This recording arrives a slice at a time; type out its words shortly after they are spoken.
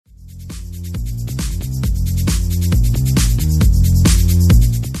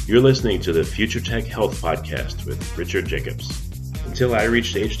You're listening to the Future Tech Health Podcast with Richard Jacobs. Until I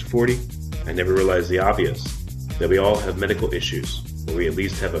reached age 40, I never realized the obvious, that we all have medical issues, or we at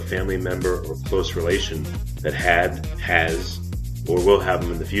least have a family member or close relation that had, has, or will have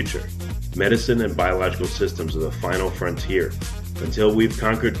them in the future. Medicine and biological systems are the final frontier. Until we've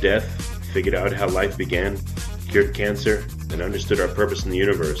conquered death, figured out how life began, cured cancer, and understood our purpose in the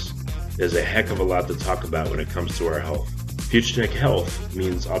universe, there's a heck of a lot to talk about when it comes to our health. Future Tech Health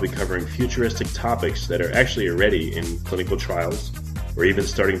means I'll be covering futuristic topics that are actually already in clinical trials, or even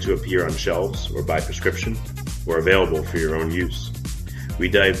starting to appear on shelves or by prescription, or available for your own use. We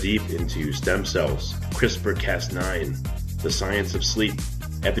dive deep into stem cells, CRISPR-Cas9, the science of sleep,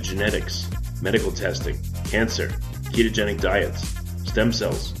 epigenetics, medical testing, cancer, ketogenic diets, stem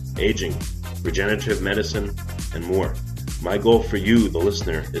cells, aging, regenerative medicine, and more. My goal for you, the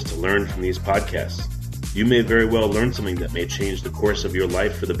listener, is to learn from these podcasts. You may very well learn something that may change the course of your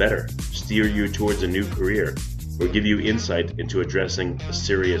life for the better, steer you towards a new career, or give you insight into addressing a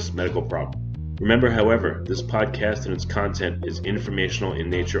serious medical problem. Remember, however, this podcast and its content is informational in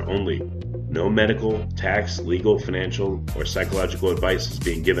nature only. No medical, tax, legal, financial, or psychological advice is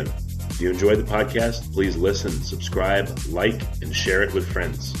being given. If you enjoy the podcast, please listen, subscribe, like, and share it with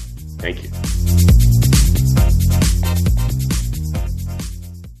friends. Thank you.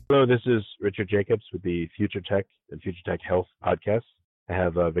 Hello, this is Richard Jacobs with the Future Tech and Future Tech Health podcast. I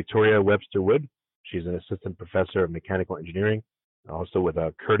have Victoria Webster Wood. She's an assistant professor of mechanical engineering, also with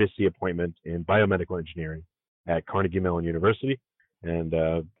a courtesy appointment in biomedical engineering at Carnegie Mellon University. And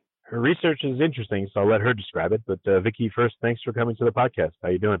her research is interesting, so I'll let her describe it. But Vicki, first, thanks for coming to the podcast. How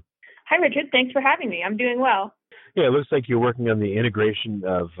you doing? Hi, Richard. Thanks for having me. I'm doing well. Yeah, it looks like you're working on the integration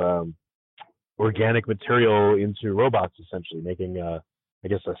of organic material into robots, essentially, making a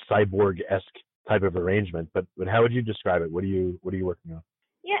cyborg-esque type of arrangement. But how would you describe it? What are you working on?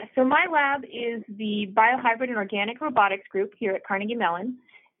 Yeah, so my lab is the Biohybrid and Organic Robotics Group here at Carnegie Mellon.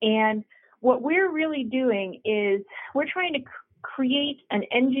 And what we're really doing is we're trying to create an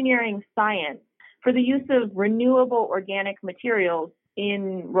engineering science for the use of renewable organic materials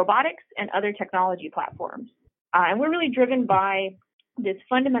in robotics and other technology platforms. And we're really driven by this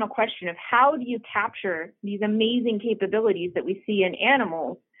fundamental question of how do you capture these amazing capabilities that we see in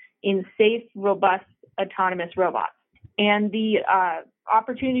animals in safe, robust, autonomous robots. And the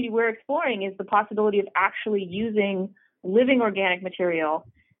opportunity we're exploring is the possibility of actually using living organic material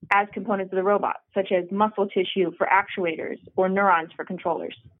as components of the robot, such as muscle tissue for actuators or neurons for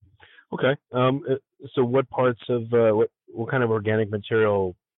controllers. Okay. So what parts of, what kind of organic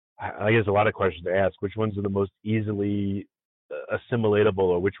material, I guess a lot of questions to ask, which ones are the most easily assimilatable,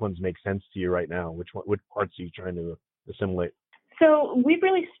 or which ones make sense to you right now? What parts are you trying to assimilate? So we've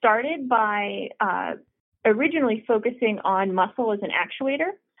really started by originally focusing on muscle as an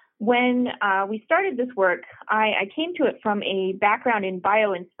actuator. When we started this work, I came to it from a background in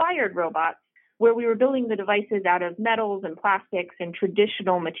bio-inspired robots, where we were building the devices out of metals and plastics and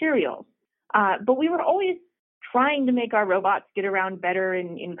traditional materials. But we were always trying to make our robots get around better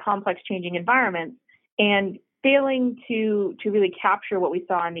in complex changing environments, and failing to really capture what we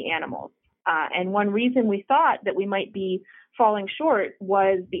saw in the animals. And one reason we thought that we might be falling short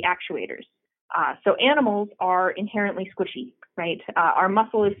was the actuators. So animals are inherently squishy, right? Our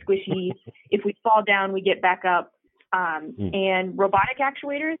muscle is squishy. If we fall down, we get back up. And robotic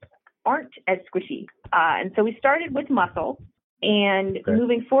actuators aren't as squishy. And so we started with muscle. And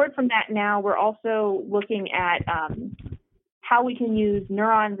moving forward from that now, we're also looking at how we can use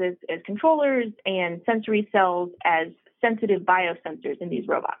neurons as controllers and sensory cells as sensitive biosensors in these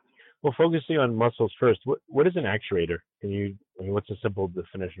robots. Well, focusing on muscles first, what is an actuator? What's a simple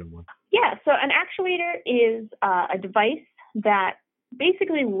definition of one? Yeah, so an actuator is a device that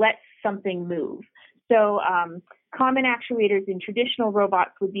basically lets something move. So common actuators in traditional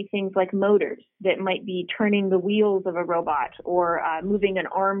robots would be things like motors that might be turning the wheels of a robot or moving an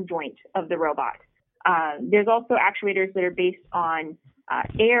arm joint of the robot. There's also actuators that are based on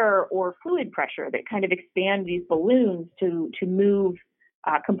air or fluid pressure that kind of expand these balloons to move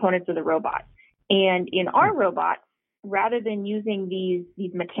components of the robot. And in our robots, rather than using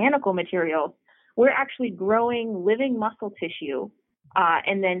these mechanical materials, we're actually growing living muscle tissue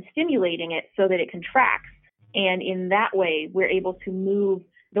and then stimulating it so that it contracts. And in that way, we're able to move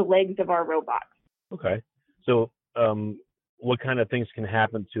the legs of our robots. Okay. So what kind of things can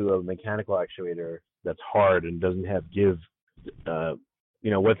happen to a mechanical actuator that's hard and doesn't have give?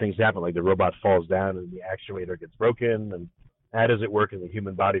 What things happen? Like the robot falls down and the actuator gets broken? And how does it work in the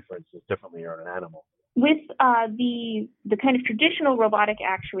human body, for instance, differently or in an animal? With the kind of traditional robotic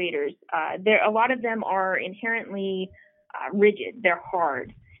actuators, a lot of them are inherently rigid. They're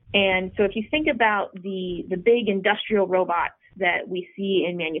hard. And so if you think about the big industrial robots that we see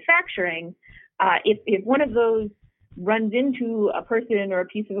in manufacturing, if one of those runs into a person or a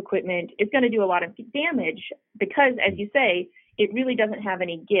piece of equipment, it's going to do a lot of damage because, as you say, it really doesn't have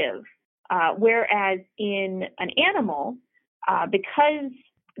any give. Whereas in an animal, because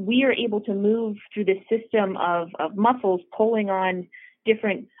we are able to move through this system of muscles pulling on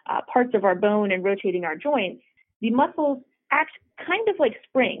different parts of our bone and rotating our joints, the muscles act kind of like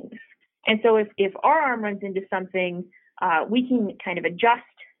springs. And so if our arm runs into something, we can kind of adjust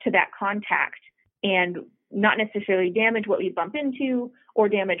to that contact and not necessarily damage what we bump into or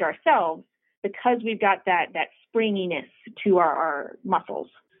damage ourselves because we've got that springiness to our muscles.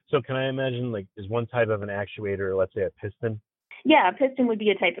 So can I imagine, like, is one type of an actuator, let's say a piston? Yeah, a piston would be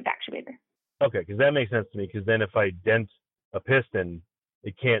a type of actuator. Okay, because that makes sense to me, because then if I dent a piston,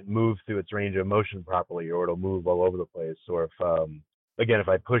 it can't move through its range of motion properly, or it'll move all over the place. Or if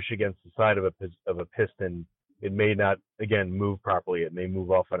I push against the side of a piston, it may not, again, move properly. It may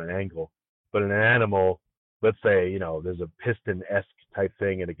move off on an angle. But in an animal, let's say, there's a piston-esque type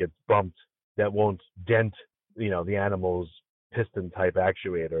thing and it gets bumped, that won't dent, the animal's piston-type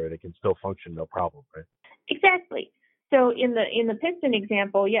actuator, and it can still function no problem, right? Exactly. So in the piston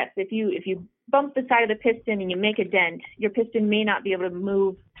example, yes, if you bump the side of the piston and you make a dent, your piston may not be able to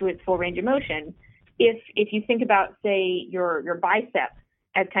move through its full range of motion. If you think about, say, your bicep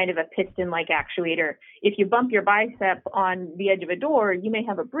as kind of a piston-like actuator, if you bump your bicep on the edge of a door, you may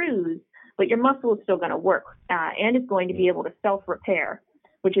have a bruise, but your muscle is still going to work and it's going to be able to self-repair,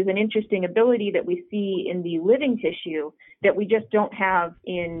 which is an interesting ability that we see in the living tissue that we just don't have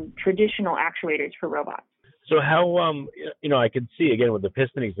in traditional actuators for robots. So how, I could see, again, with the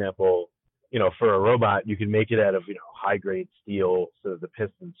piston example, for a robot, you can make it out of, high-grade steel so that the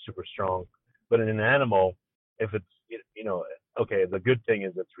piston's super strong. But in an animal, if it's, okay, the good thing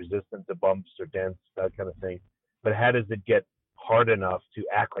is it's resistant to bumps or dents, that kind of thing. But how does it get hard enough to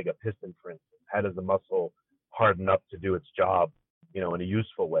act like a piston, for instance? How does the muscle harden up to do its job, in a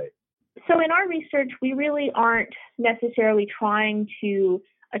useful way? So in our research, we really aren't necessarily trying to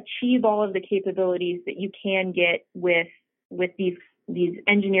achieve all of the capabilities that you can get with these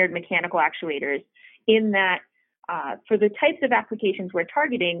engineered mechanical actuators, in that for the types of applications we're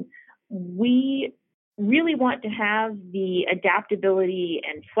targeting, we really want to have the adaptability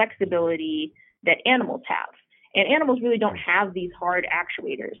and flexibility that animals have. And animals really don't have these hard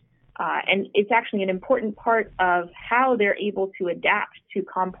actuators. And it's actually an important part of how they're able to adapt to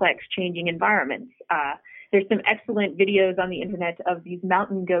complex changing environments. There's some excellent videos on the internet of these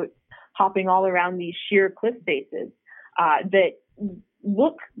mountain goats hopping all around these sheer cliff faces that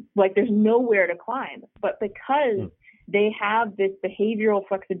look like there's nowhere to climb. But because they have this behavioral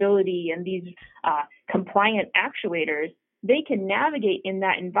flexibility and these compliant actuators, they can navigate in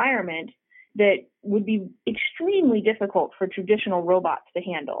that environment that would be extremely difficult for traditional robots to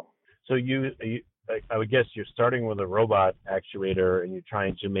handle. So I would guess you're starting with a robot actuator and you're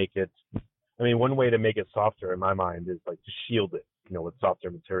trying to make it, one way to make it softer in my mind is like to shield it, with softer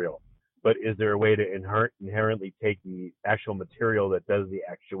material. But is there a way to inherently take the actual material that does the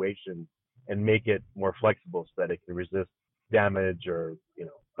actuation and make it more flexible so that it can resist damage or,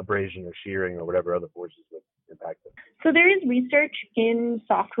 abrasion or shearing or whatever other forces would impact it? So there is research in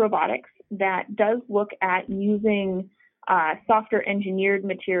soft robotics that does look at using softer engineered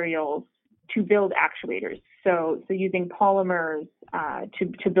materials to build actuators. So using polymers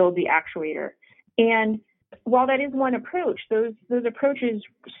to build the actuator. And while that is one approach, those approaches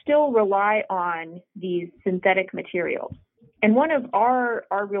still rely on these synthetic materials. And one of our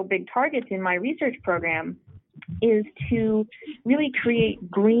real big targets in my research program is to really create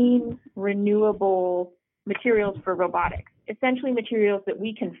green, renewable materials for robotics, essentially materials that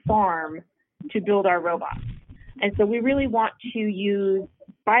we can farm to build our robots. And so we really want to use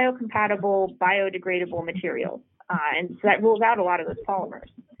biocompatible, biodegradable materials. And so that rules out a lot of those polymers.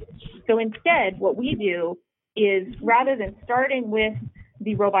 So instead, what we do is, rather than starting with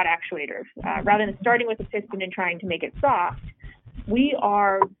the robot actuators, rather than starting with a piston and trying to make it soft, we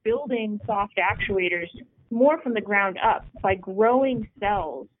are building soft actuators more from the ground up by growing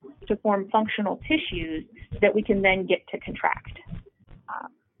cells to form functional tissues that we can then get to contract.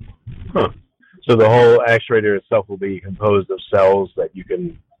 So the whole actuator itself will be composed of cells that you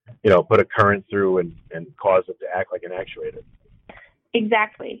can, put a current through and cause it to act like an actuator.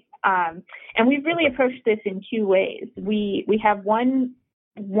 Exactly. And we've really approached this in two ways. We have one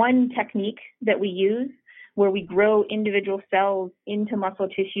technique that we use where we grow individual cells into muscle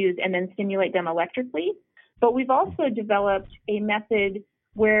tissues and then stimulate them electrically. But we've also developed a method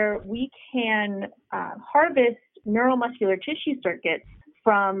where we can harvest neuromuscular tissue circuits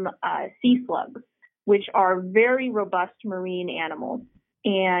from sea slugs, which are very robust marine animals.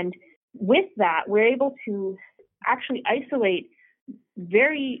 And with that, we're able to actually isolate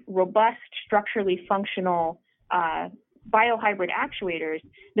very robust, structurally functional biohybrid actuators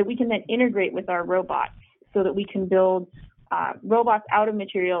that we can then integrate with our robots so that we can build robots out of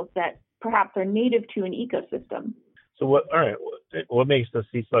materials that perhaps are native to an ecosystem. So what makes the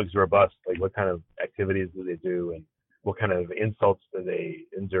sea slugs robust? Like what kind of activities do they do, and what kind of insults do they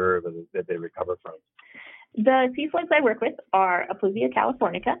endure that they recover from? The sea slugs I work with are Aplysia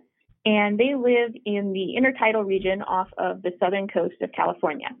californica, and they live in the intertidal region off of the southern coast of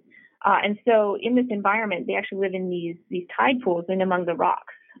California. And so in this environment, they actually live in these tide pools and among the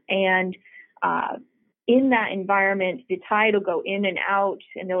rocks. And in that environment, the tide will go in and out,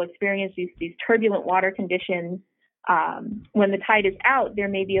 and they'll experience these turbulent water conditions. When the tide is out, there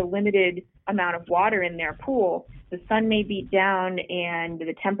may be a limited amount of water in their pool. The sun may beat down and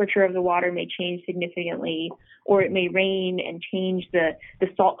the temperature of the water may change significantly, or it may rain and change the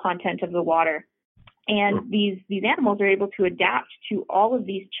salt content of the water. And these animals are able to adapt to all of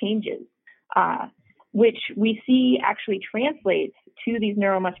these changes, which we see actually translates to these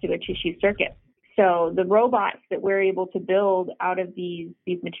neuromuscular tissue circuits. So the robots that we're able to build out of these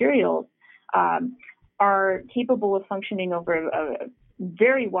materials are capable of functioning over a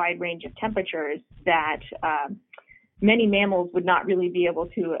very wide range of temperatures that many mammals would not really be able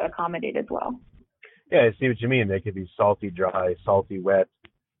to accommodate as well. Yeah, I see what you mean. They could be salty, dry, salty, wet,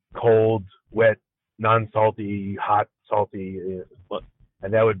 cold, wet, non-salty, hot, salty,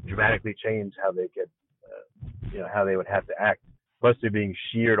 and that would dramatically change how they could, how they would have to act. Plus, they're being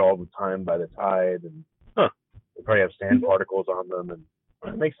sheared all the time by the tide, and they probably have sand particles on them,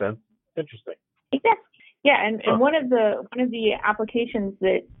 and it makes sense. Interesting. Exactly. Yeah, and one of the applications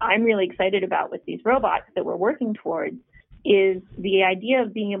that I'm really excited about with these robots that we're working towards is the idea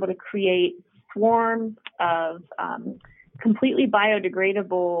of being able to create swarms of completely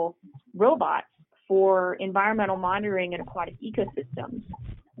biodegradable robots for environmental monitoring and aquatic ecosystems,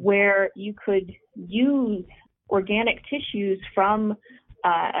 where you could use organic tissues from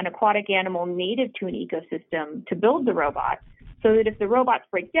an aquatic animal native to an ecosystem to build the robot, so that if the robots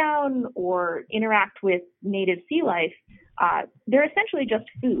break down or interact with native sea life, they're essentially just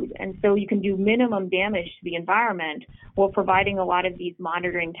food. And so you can do minimum damage to the environment while providing a lot of these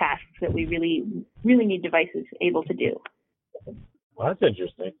monitoring tasks that we really, really need devices able to do. Well, that's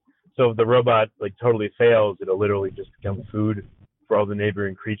interesting. So if the robot totally fails, it'll literally just become food for all the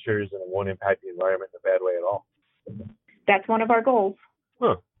neighboring creatures, and it won't impact the environment in a bad way at all. That's one of our goals.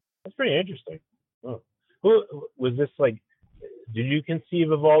 Huh. That's pretty interesting. Oh. Well, was this did you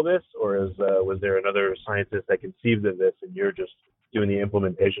conceive of all this, or was there another scientist that conceived of this and you're just doing the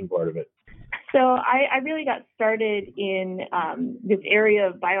implementation part of it? So I really got started in this area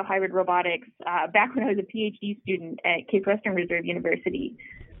of biohybrid robotics back when I was a PhD student at Case Western Reserve University.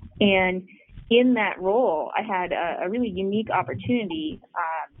 And in that role, I had a really unique opportunity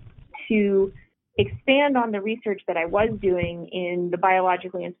to expand on the research that I was doing in the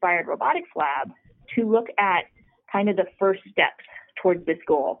biologically inspired robotics lab to look at kind of the first steps towards this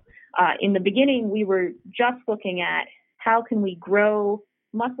goal. In the beginning, we were just looking at how can we grow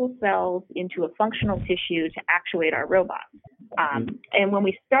muscle cells into a functional tissue to actuate our robots. And when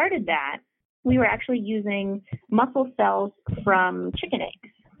we started that, we were actually using muscle cells from chicken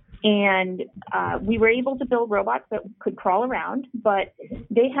eggs. And we were able to build robots that could crawl around, but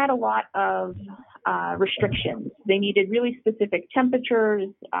they had a lot of restrictions. They needed really specific temperatures,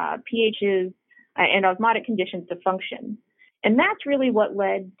 pHs, and osmotic conditions to function. And that's really what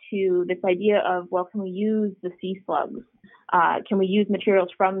led to this idea of, well, can we use the sea slugs? Can we use materials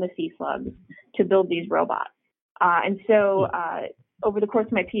from the sea slugs to build these robots? And so over the course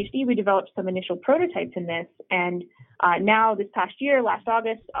of my PhD, we developed some initial prototypes in this. And now this past year, last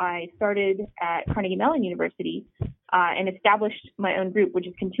August, I started at Carnegie Mellon University and established my own group, which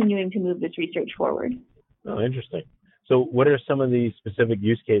is continuing to move this research forward. Oh, interesting. So what are some of the specific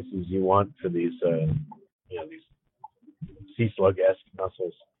use cases you want for these, these sea slug-esque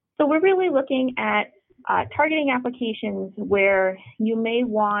muscles? So we're really looking at targeting applications where you may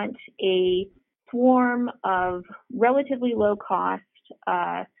want a swarm of relatively low-cost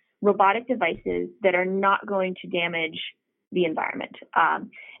robotic devices that are not going to damage the environment.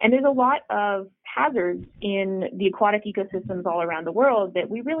 And there's a lot of hazards in the aquatic ecosystems all around the world that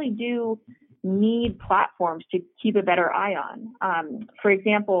we really do need platforms to keep a better eye on. For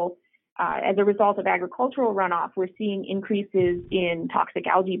example, as a result of agricultural runoff, we're seeing increases in toxic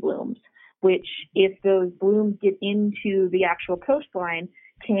algae blooms, which, if those blooms get into the actual coastline,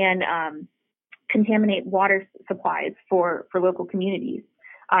 can contaminate water supplies for local communities.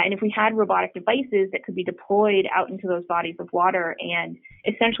 And if we had robotic devices that could be deployed out into those bodies of water and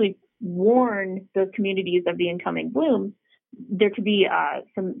essentially warn those communities of the incoming blooms, there could be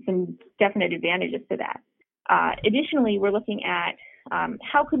some definite advantages to that. Additionally, we're looking at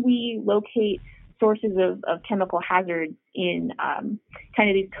how could we locate sources of chemical hazards in kind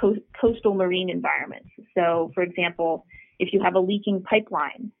of these coastal marine environments. So, for example, if you have a leaking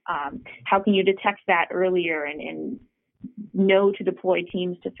pipeline, how can you detect that earlier and know to deploy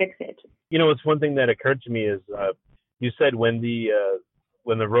teams to fix it? It's one thing that occurred to me is you said when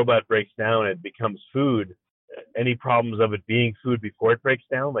the robot breaks down, it becomes food. Any problems of it being food before it breaks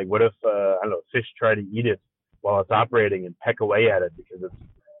down? Like, what if fish try to eat it while it's operating and peck away at it because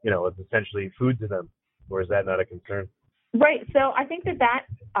it's essentially food to them, or is that not a concern? Right. So I think that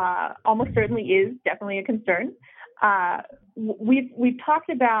almost certainly is definitely a concern. We've talked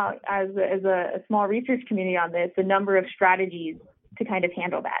about as a small research community on this a number of strategies to kind of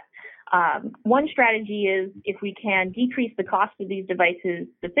handle that. One strategy is if we can decrease the cost of these devices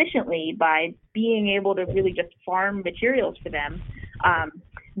sufficiently by being able to really just farm materials for them,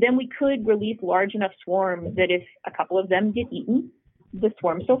 then we could release large enough swarms that if a couple of them get eaten, the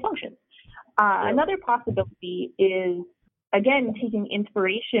swarm still functions. Another possibility is, again, taking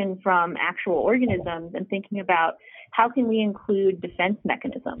inspiration from actual organisms and thinking about how can we include defense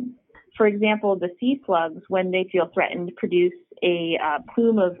mechanisms. For example, the sea slugs, when they feel threatened, produce a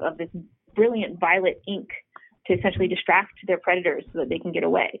plume of this brilliant violet ink to essentially distract their predators so that they can get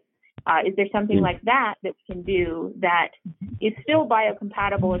away. Is there something like that we can do that is still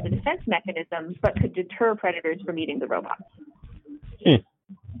biocompatible as a defense mechanism, but could deter predators from eating the robots?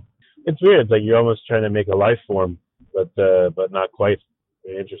 It's weird. It's like you're almost trying to make a life form, but not quite.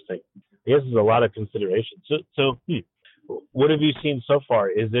 Very interesting. I guess there's a lot of consideration. So what have you seen so far?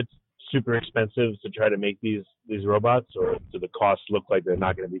 Is it super expensive to try to make these robots, or do the costs look like they're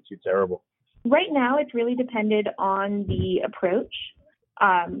not going to be too terrible? Right now, it's really depended on the approach.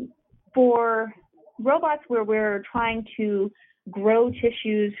 For robots where we're trying to grow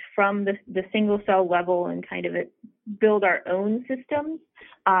tissues from the single cell level and kind of build our own systems,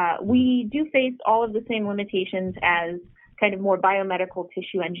 we do face all of the same limitations as kind of more biomedical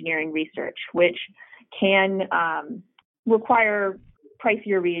tissue engineering research, which can require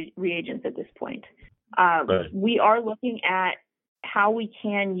pricier reagents at this point. We are looking at how we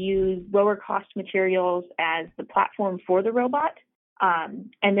can use lower cost materials as the platform for the robot.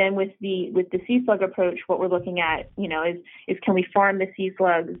 And then with the sea slug approach, what we're looking at, is can we farm the sea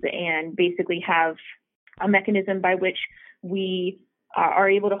slugs and basically have a mechanism by which we are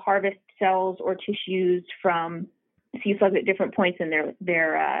able to harvest cells or tissues from sea slugs at different points in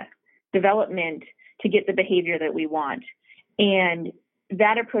their development to get the behavior that we want. And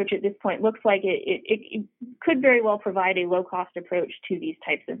that approach at this point looks like it could very well provide a low-cost approach to these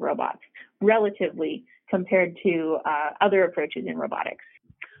types of robots, relatively compared to other approaches in robotics.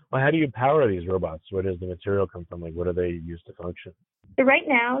 Well, how do you power these robots? Where does the material come from? Like, what do they use to function? So right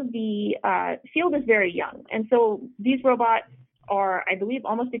now, the field is very young. And so these robots are, I believe,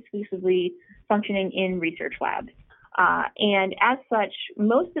 almost exclusively functioning in research labs. And as such,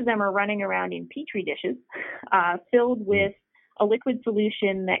 most of them are running around in petri dishes filled with a liquid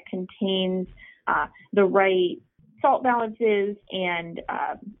solution that contains the right salt balances and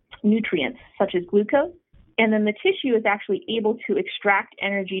nutrients, such as glucose. And then the tissue is actually able to extract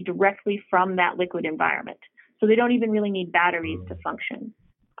energy directly from that liquid environment. So they don't even really need batteries to function.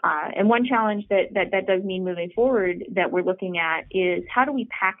 And one challenge that does mean moving forward that we're looking at is how do we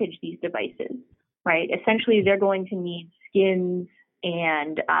package these devices, right? Essentially, they're going to need skins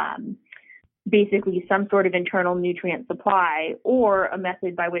and basically some sort of internal nutrient supply or a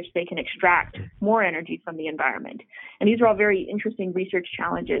method by which they can extract more energy from the environment. And these are all very interesting research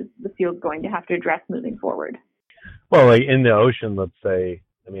challenges the field's going to have to address moving forward. Well, like in the ocean, let's say,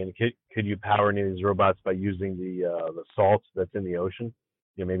 I mean, could you power any of these robots by using the salt that's in the ocean?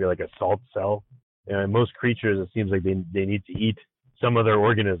 Maybe like a salt cell. Most creatures, it seems like they need to eat some other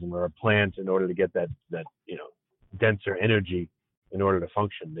organism or a plant in order to get that denser energy in order to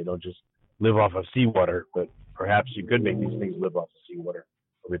function. They don't just live off of seawater, but perhaps you could make these things live off of seawater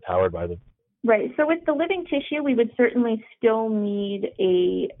or be powered by them. Right. So with the living tissue, we would certainly still need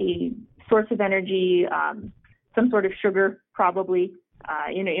a source of energy, some sort of sugar, probably.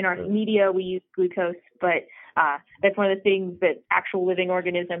 In our media, we use glucose, but that's one of the things that actual living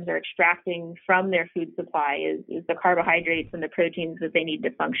organisms are extracting from their food supply is the carbohydrates and the proteins that they need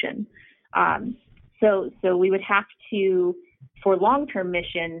to function. So we would have to, for long-term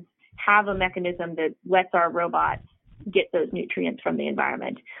missions, have a mechanism that lets our robots get those nutrients from the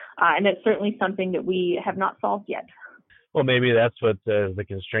environment. And that's certainly something that we have not solved yet. Well, maybe that's what is the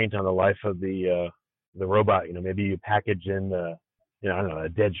constraint on the life of the robot. Maybe you package in, I don't know, a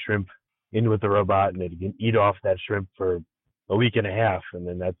dead shrimp in with the robot, and it can eat off that shrimp for a week and a half, and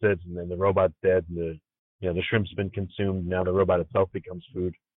then that's it. And then the robot's dead, and the shrimp's been consumed. Now the robot itself becomes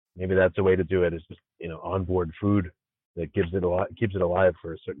food. Maybe that's a way to do it. Is just onboard food that keeps it alive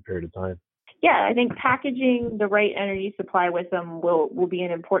for a certain period of time. Yeah, I think packaging the right energy supply with them will be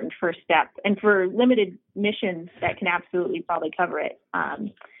an important first step. And for limited missions, that can absolutely probably cover it.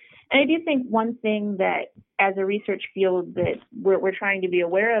 And I do think one thing that as a research field that we're trying to be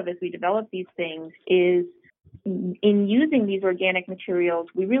aware of as we develop these things is in using these organic materials,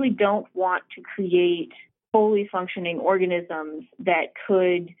 we really don't want to create fully functioning organisms that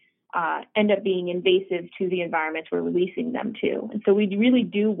could end up being invasive to the environments we're releasing them to. And so we really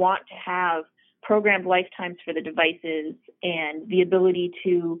do want to have programmed lifetimes for the devices and the ability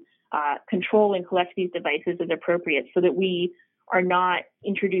to control and collect these devices as appropriate so that we are not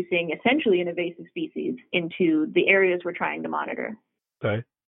introducing essentially an invasive species into the areas we're trying to monitor. Okay.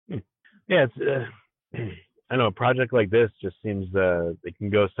 Yeah, it's, I know a project like this just seems it can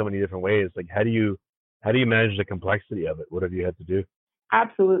go so many different ways. Like, how do you manage the complexity of it? What have you had to do?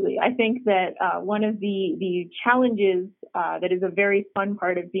 Absolutely. I think that one of the challenges that is a very fun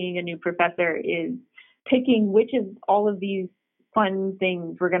part of being a new professor is picking which of all of these fun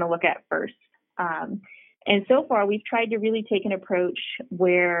things we're going to look at first. And so far, we've tried to really take an approach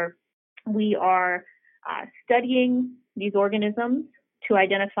where we are studying these organisms to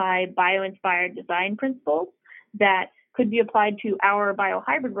identify bio-inspired design principles that could be applied to our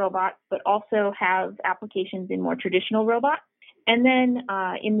biohybrid robots, but also have applications in more traditional robots. And then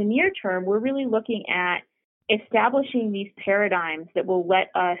in the near term, we're really looking at establishing these paradigms that will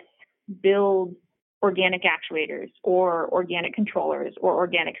let us build organic actuators or organic controllers or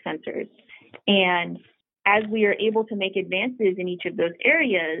organic sensors. And as we are able to make advances in each of those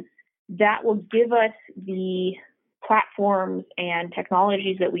areas, that will give us the platforms and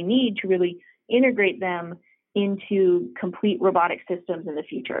technologies that we need to really integrate them into complete robotic systems in the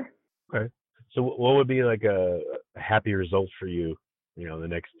future. Okay. So what would be like a happy result for you, the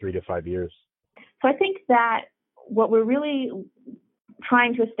next 3 to 5 years? So I think that what we're really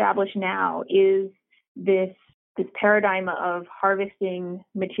trying to establish now is this paradigm of harvesting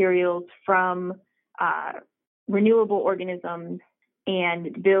materials from renewable organisms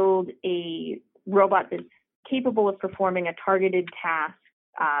and build a robot that's capable of performing a targeted task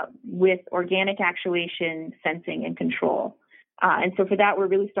with organic actuation, sensing, and control. And so for that, we're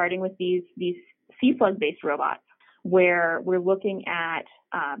really starting with these C-slug-based robots, where we're looking at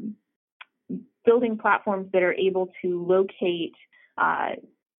building platforms that are able to locate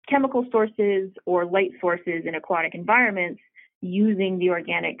chemical sources or light sources in aquatic environments using the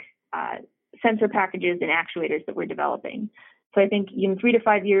organic sensor packages and actuators that we're developing. So I think in 3 to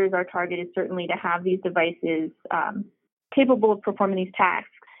 5 years, our target is certainly to have these devices capable of performing these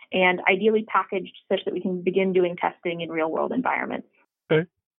tasks and ideally packaged such that we can begin doing testing in real-world environments. Okay,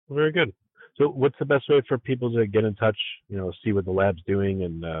 very good. So what's the best way for people to get in touch, see what the lab's doing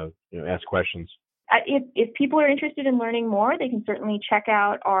and, ask questions? If people are interested in learning more, they can certainly check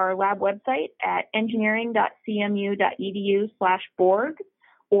out our lab website at engineering.cmu.edu/Borg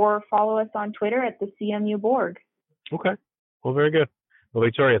or follow us on Twitter at the CMU Borg. Okay. Well, very good. Well,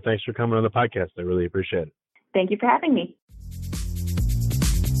 Victoria, thanks for coming on the podcast. I really appreciate it. Thank you for having me.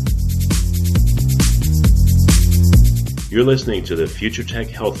 You're listening to the Future Tech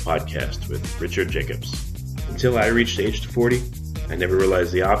Health Podcast with Richard Jacobs. Until I reached age 40, I never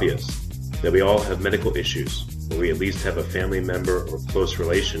realized the obvious, that we all have medical issues, or we at least have a family member or close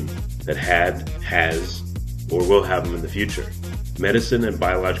relation that has, or will have them in the future. Medicine and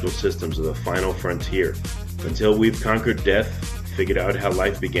biological systems are the final frontier. Until we've conquered death, figured out how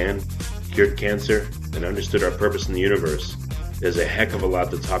life began, cured cancer, and understood our purpose in the universe, there's a heck of a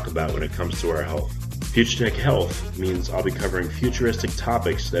lot to talk about when it comes to our health. Future Tech Health means I'll be covering futuristic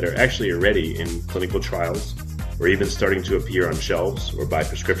topics that are actually already in clinical trials, or even starting to appear on shelves or by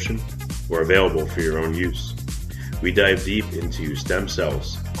prescription, or available for your own use. We dive deep into stem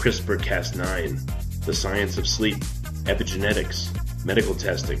cells, CRISPR-Cas9, the science of sleep, epigenetics, medical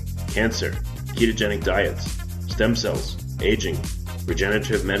testing, cancer, ketogenic diets, stem cells, aging,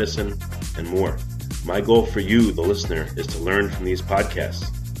 regenerative medicine, and more. My goal for you, the listener, is to learn from these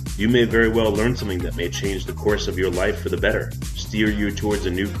podcasts. You may very well learn something that may change the course of your life for the better, steer you towards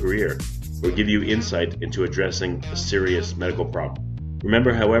a new career, or give you insight into addressing a serious medical problem.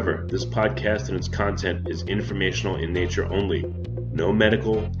 Remember, however, this podcast and its content is informational in nature only. No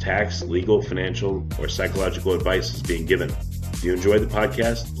medical, tax, legal, financial, or psychological advice is being given. If you enjoyed the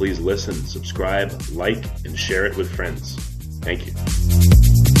podcast, please listen, subscribe, like, and share it with friends. Thank you.